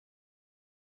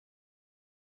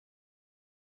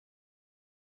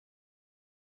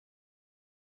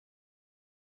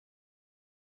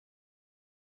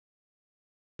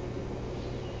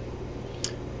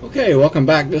Okay, welcome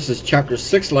back. This is Chapter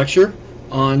 6 lecture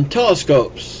on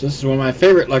telescopes. This is one of my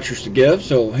favorite lectures to give,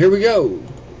 so here we go.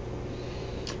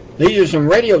 These are some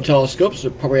radio telescopes.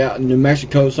 They're probably out in New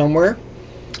Mexico somewhere.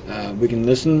 We can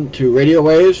listen to radio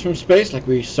waves from space like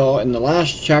we saw in the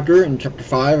last chapter, in Chapter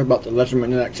 5, about the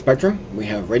electromagnetic spectrum. We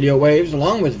have radio waves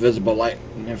along with visible light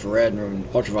and infrared and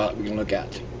ultraviolet we can look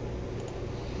at.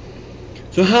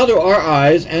 So how do our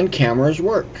eyes and cameras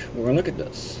work? We're going to look at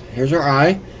this. Here's our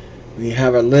eye. We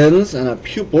have a lens and a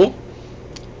pupil.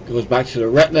 It goes back to the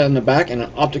retina in the back, and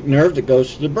an optic nerve that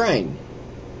goes to the brain.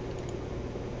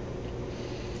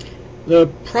 The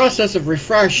process of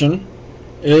refraction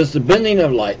is the bending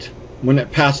of light when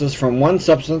it passes from one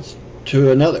substance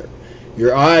to another.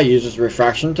 Your eye uses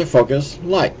refraction to focus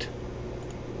light.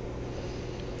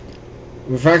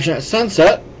 Refraction at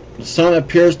sunset. The sun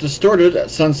appears distorted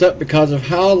at sunset because of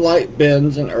how light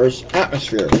bends in Earth's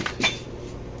atmosphere.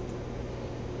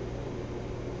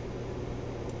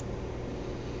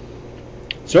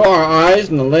 So our eyes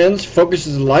and the lens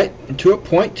focuses the light to a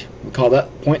point. We call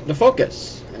that point the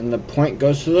focus. And the point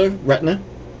goes to the retina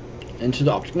and to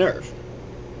the optic nerve.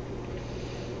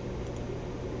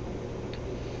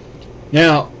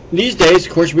 Now, these days,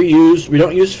 of course, we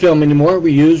don't use film anymore.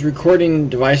 We use recording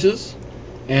devices.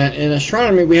 And in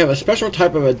astronomy, we have a special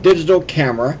type of a digital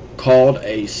camera called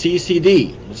a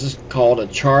CCD. This is called a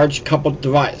charge coupled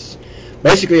device.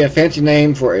 Basically a fancy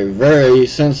name for a very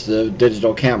sensitive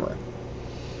digital camera.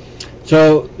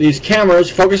 So these cameras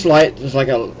focus light just like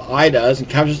an eye does and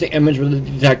captures the image with a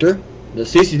detector. The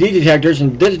CCD detectors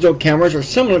in digital cameras are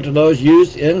similar to those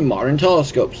used in modern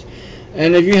telescopes.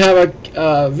 And if you have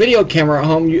a video camera at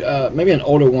home, maybe an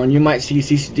older one, you might see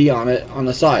CCD on it on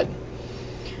the side.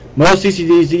 Most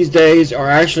CCDs these days are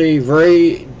actually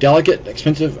very delicate,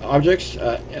 expensive objects,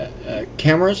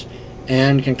 cameras,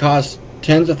 and can cost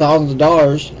tens of thousands of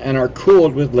dollars and are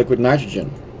cooled with liquid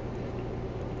nitrogen.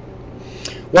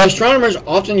 Well, astronomers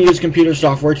often use computer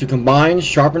software to combine,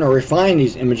 sharpen, or refine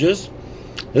these images.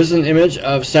 This is an image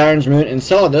of Saturn's moon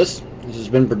Enceladus. This has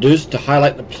been produced to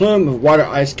highlight the plume of water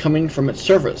ice coming from its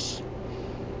surface.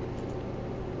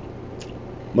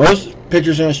 Most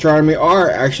pictures in astronomy are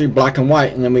actually black and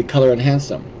white, and then we color enhance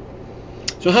them.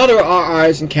 So how do our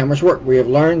eyes and cameras work? We have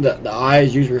learned that the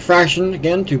eyes use refraction,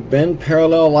 again, to bend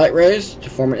parallel light rays to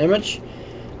form an image.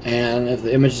 And if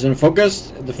the image is in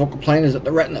focus, the focal plane is at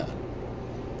the retina.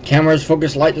 Cameras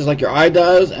focus light just like your eye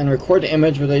does and record the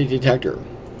image with a detector.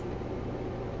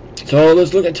 So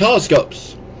let's look at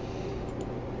telescopes.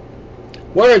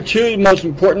 What are two most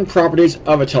important properties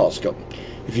of a telescope?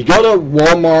 If you go to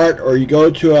Walmart or you go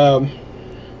to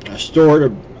a store,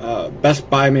 to Best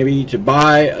Buy maybe, to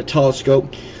buy a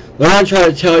telescope, they're going to try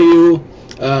to tell you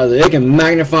that they can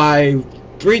magnify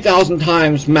 3,000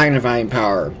 times magnifying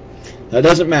power. That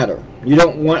doesn't matter. You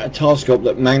don't want a telescope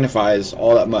that magnifies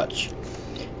all that much.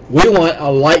 We want a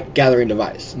light gathering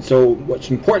device. And so what's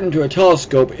important to a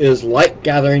telescope is light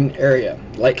gathering area,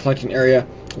 light collecting area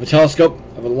of a telescope.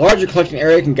 Of a larger collecting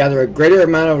area can gather a greater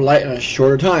amount of light in a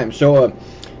shorter time. So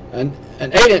an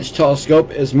 8-inch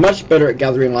telescope is much better at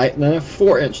gathering light than a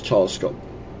 4-inch telescope.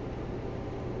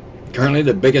 Currently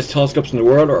the biggest telescopes in the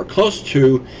world are close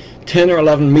to 10 or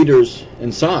 11 meters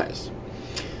in size.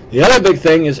 The other big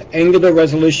thing is angular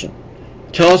resolution.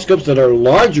 Telescopes that are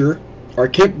larger are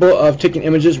capable of taking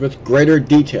images with greater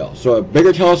detail. So a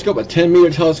bigger telescope, a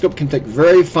 10-meter telescope, can take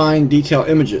very fine detail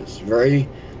images, very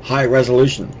high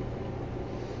resolution.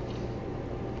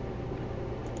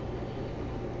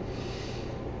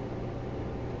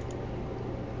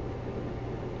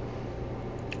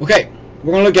 Okay,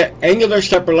 we're going to look at angular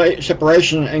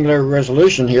separation and angular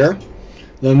resolution here.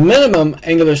 The minimum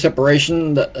angular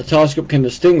separation that a telescope can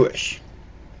distinguish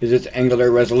is its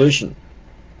angular resolution.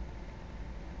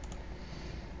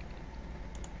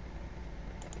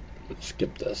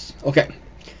 Skip this. Okay.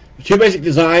 The two basic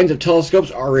designs of telescopes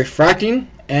are refracting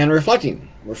and reflecting.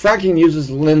 Refracting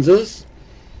uses lenses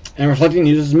and reflecting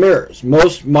uses mirrors.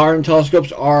 Most modern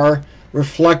telescopes are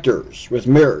reflectors with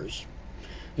mirrors.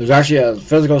 There's actually a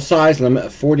physical size limit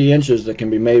of 40 inches that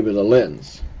can be made with a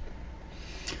lens.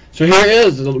 So here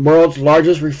is the world's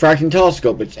largest refracting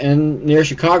telescope. It's near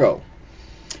Chicago.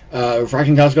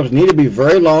 Refracting telescopes need to be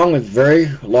very long with very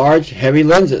large, heavy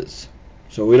lenses.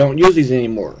 So we don't use these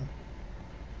anymore.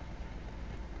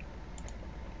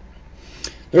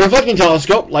 The reflecting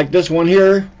telescope, like this one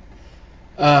here,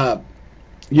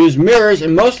 use mirrors,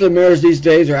 and most of the mirrors these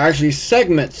days are actually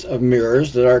segments of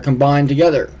mirrors that are combined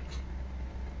together.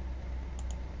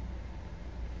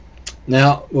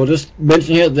 Now, we'll just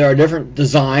mention here there are different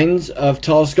designs of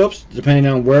telescopes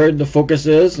depending on where the focus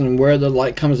is and where the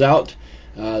light comes out.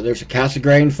 There's a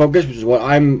Cassegrain focus, which is what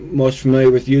I'm most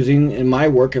familiar with using in my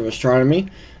work of astronomy.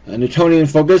 A Newtonian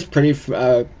focus, pretty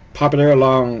popular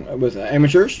along with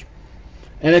amateurs.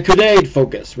 And a Coude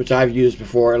focus, which I've used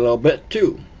before a little bit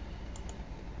too.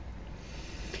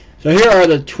 So here are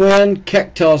the twin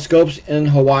Keck telescopes in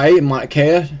Hawaii, in Mauna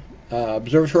Kea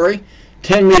Observatory.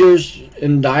 10 meters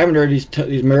in diameter, these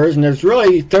mirrors, and there's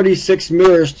really 36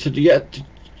 mirrors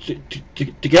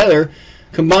together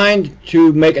combined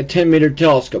to make a 10-meter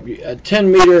telescope. A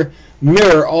 10-meter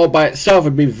mirror all by itself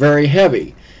would be very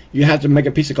heavy. You have to make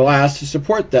a piece of glass to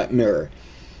support that mirror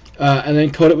and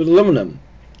then coat it with aluminum.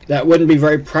 That wouldn't be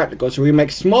very practical, so we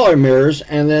make smaller mirrors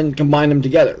and then combine them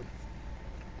together.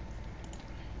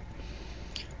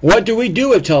 What do we do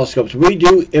with telescopes? We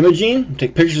do imaging,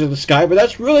 take pictures of the sky, but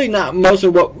that's really not most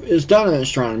of what is done in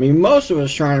astronomy. Most of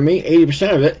astronomy,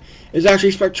 80% of it, is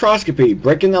actually spectroscopy,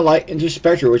 breaking the light into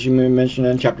spectra, which you mentioned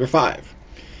in Chapter 5.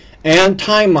 And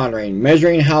time monitoring,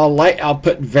 measuring how light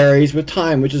output varies with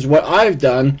time, which is what I've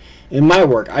done in my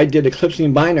work. I did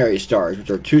eclipsing binary stars,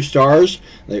 which are two stars.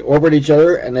 They orbit each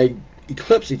other and they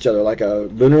eclipse each other like a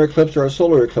lunar eclipse or a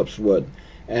solar eclipse would.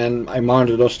 And I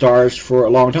monitored those stars for a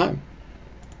long time.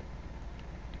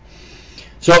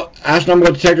 So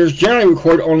astronomical detectors generally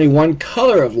record only one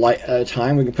color of light at a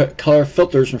time. We can put color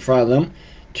filters in front of them,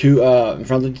 in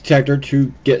front of the detector,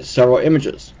 to get several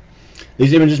images.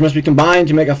 These images must be combined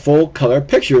to make a full color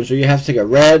picture. So you have to take a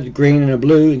red, green, and a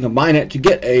blue and combine it to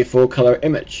get a full color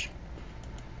image.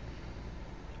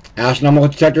 Astronomical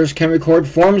detectors can record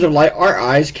forms of light our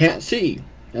eyes can't see,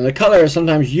 and the color is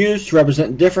sometimes used to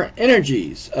represent different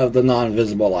energies of the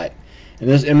non-visible light. In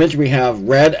this image we have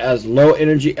red as low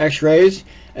energy X-rays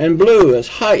and blue as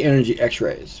high energy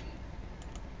X-rays.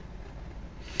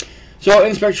 So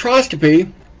in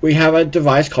spectroscopy we have a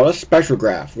device called a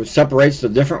spectrograph, which separates the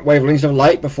different wavelengths of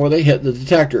light before they hit the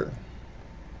detector.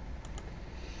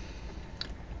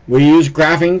 We use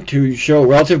graphing to show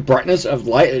relative brightness of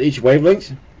light at each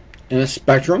wavelength in a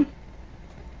spectrum.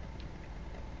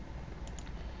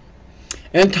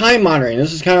 And time monitoring,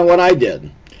 this is kind of what I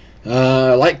did.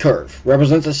 Light curve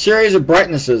represents a series of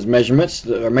brightnesses measurements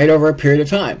that are made over a period of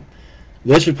time.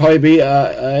 This would probably be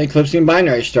an eclipsing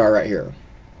binary star right here,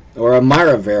 or a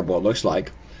Mira variable, it looks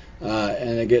like.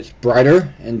 And it gets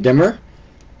brighter and dimmer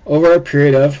over a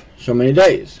period of so many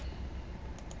days.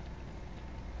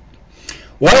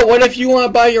 Well, what if you want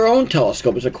to buy your own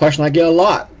telescope? It's a question I get a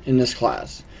lot in this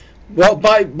class. Well,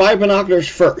 buy binoculars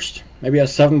first, maybe a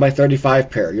 7x35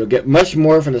 pair. You'll get much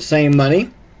more for the same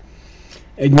money.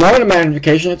 Ignore the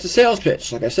magnification, it's a sales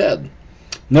pitch, like I said.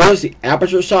 Notice the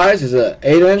aperture size is an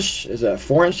 8-inch, is a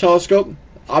 4-inch telescope.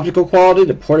 Optical quality,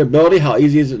 the portability, how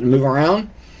easy is it to move around.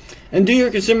 And do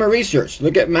your consumer research.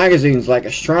 Look at magazines like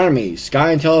Astronomy,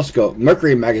 Sky and Telescope,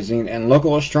 Mercury Magazine, and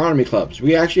local astronomy clubs.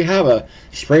 We actually have a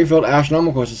Springfield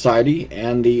Astronomical Society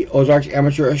and the Ozarks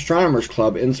Amateur Astronomers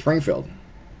Club in Springfield.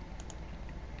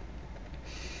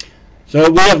 So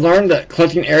we have learned that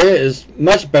collecting area is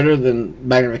much better than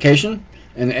magnification,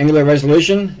 and angular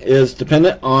resolution is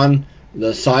dependent on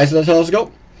the size of the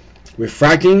telescope.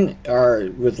 Refracting are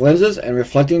with lenses, and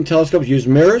reflecting telescopes use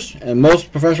mirrors, and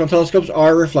most professional telescopes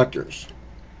are reflectors.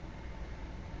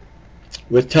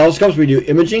 With telescopes we do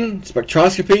imaging,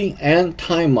 spectroscopy, and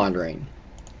time monitoring.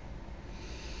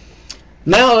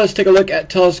 Now let's take a look at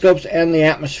telescopes and the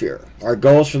atmosphere. Our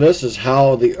goals for this is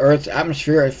how the Earth's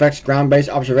atmosphere affects ground-based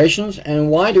observations, and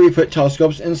why do we put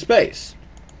telescopes in space.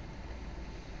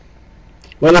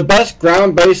 Well, the best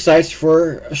ground-based sites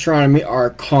for astronomy are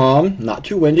calm, not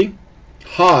too windy,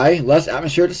 high, less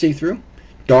atmosphere to see through,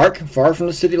 dark, far from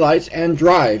the city lights, and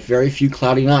dry, very few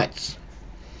cloudy nights.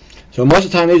 So most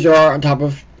of the time these are on top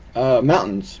of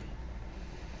mountains.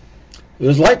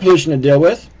 There's light pollution to deal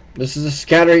with. This is a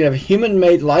scattering of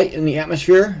human-made light in the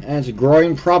atmosphere, and it's a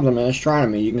growing problem in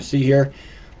astronomy. You can see here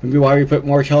maybe why we put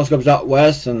more telescopes out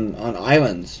west and on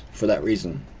islands for that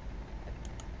reason.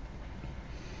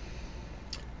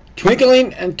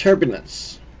 Twinkling and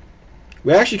turbulence.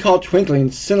 We actually call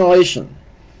twinkling scintillation.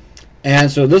 And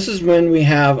so this is when we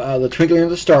have the twinkling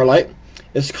of the starlight.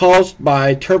 It's caused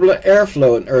by turbulent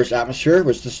airflow in Earth's atmosphere,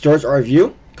 which distorts our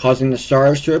view, causing the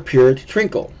stars to appear to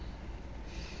twinkle.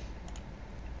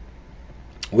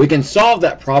 We can solve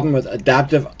that problem with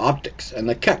adaptive optics, and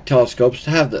the Keck telescopes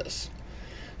have this.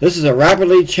 This is a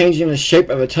rapidly changing the shape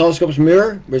of a telescope's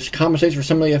mirror, which compensates for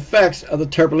some of the effects of the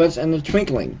turbulence and the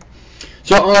twinkling.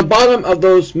 So on the bottom of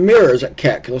those mirrors at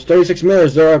Keck, those 36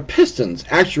 mirrors, there are pistons,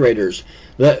 actuators,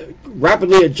 that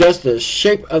rapidly adjust the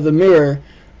shape of the mirror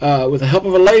with the help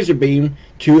of a laser beam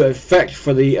to effect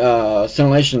for the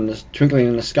scintillation, the twinkling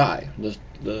in the sky,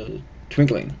 the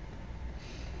twinkling.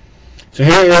 So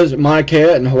here is Mauna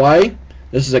Kea in Hawaii.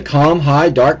 This is a calm, high,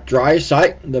 dark, dry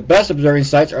site. The best observing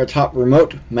sites are atop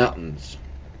remote mountains.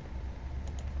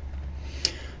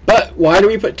 But why do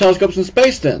we put telescopes in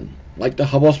space then? Like the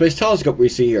Hubble Space Telescope we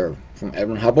see here from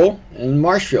Edwin Hubble in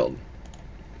Marshfield.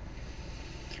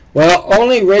 Well,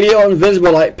 only radio and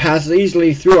visible light passes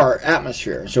easily through our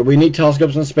atmosphere, so we need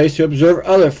telescopes in space to observe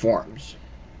other forms.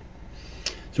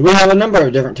 So we have a number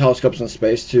of different telescopes in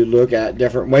space to look at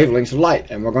different wavelengths of light,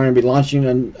 and we're going to be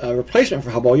launching a replacement for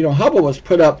Hubble. You know, Hubble was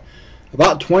put up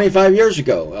about 25 years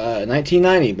ago,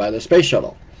 1990, by the Space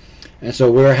Shuttle. And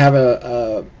so we'll have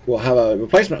a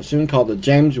replacement soon called the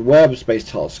James Webb Space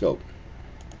Telescope.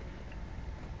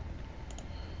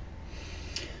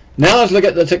 Now let's look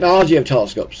at the technology of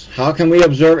telescopes. How can we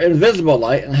observe invisible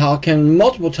light, and how can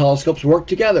multiple telescopes work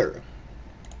together?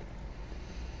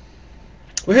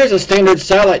 Well, here's a standard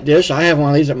satellite dish. I have one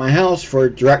of these at my house for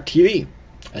DirecTV.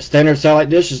 A standard satellite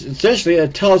dish is essentially a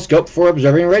telescope for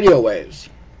observing radio waves.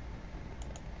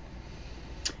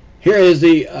 Here is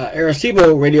the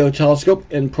Arecibo radio telescope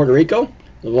in Puerto Rico,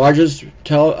 the largest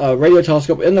radio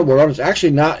telescope in the world. It's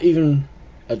actually not even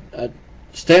a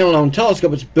standalone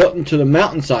telescope. It's built into the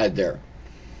mountainside there.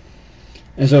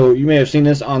 And so you may have seen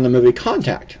this on the movie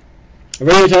Contact. A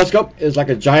radio telescope is like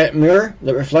a giant mirror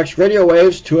that reflects radio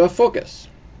waves to a focus.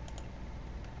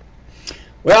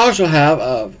 We also have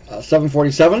a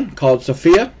 747 called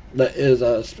Sophia that is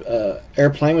an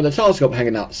airplane with a telescope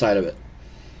hanging outside of it.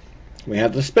 We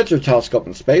have the Spitzer telescope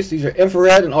in space. These are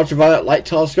infrared and ultraviolet light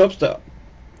telescopes that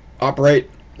operate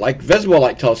like visible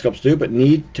light telescopes do, but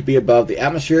need to be above the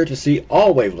atmosphere to see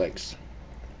all wavelengths.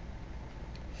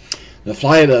 The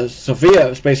flight of the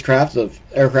Sophia spacecraft, the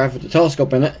aircraft with the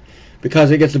telescope in it,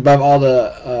 because it gets above all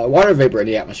the water vapor in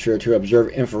the atmosphere to observe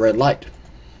infrared light.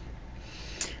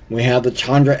 We have the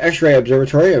Chandra X-ray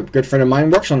Observatory. A good friend of mine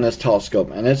works on this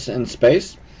telescope, and it's in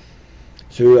space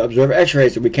to observe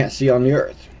X-rays that we can't see on the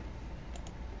Earth.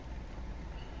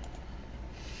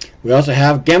 We also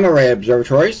have gamma ray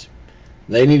observatories.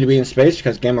 They need to be in space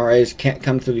because gamma rays can't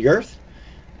come to the Earth,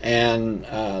 and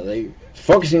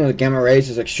focusing on the gamma rays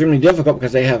is extremely difficult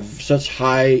because they have such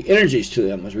high energies to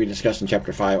them, as we discussed in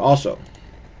Chapter 5 also.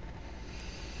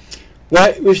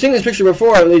 Well, we've seen this picture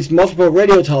before of these multiple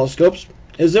radio telescopes.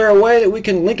 Is there a way that we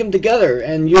can link them together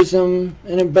and use them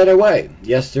in a better way?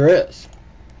 Yes, there is.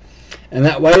 And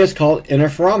that way is called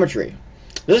interferometry.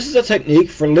 This is a technique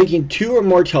for linking two or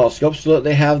more telescopes so that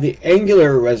they have the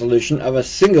angular resolution of a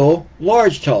single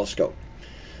large telescope.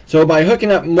 So by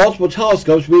hooking up multiple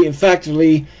telescopes, we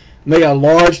effectively make a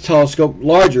large telescope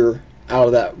larger out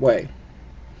of that way.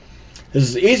 This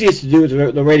is easiest to do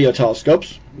with the radio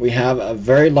telescopes. We have a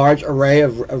very large array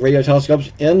of radio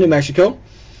telescopes in New Mexico,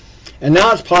 and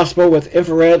now it's possible with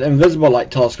infrared and visible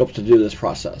light telescopes to do this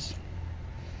process.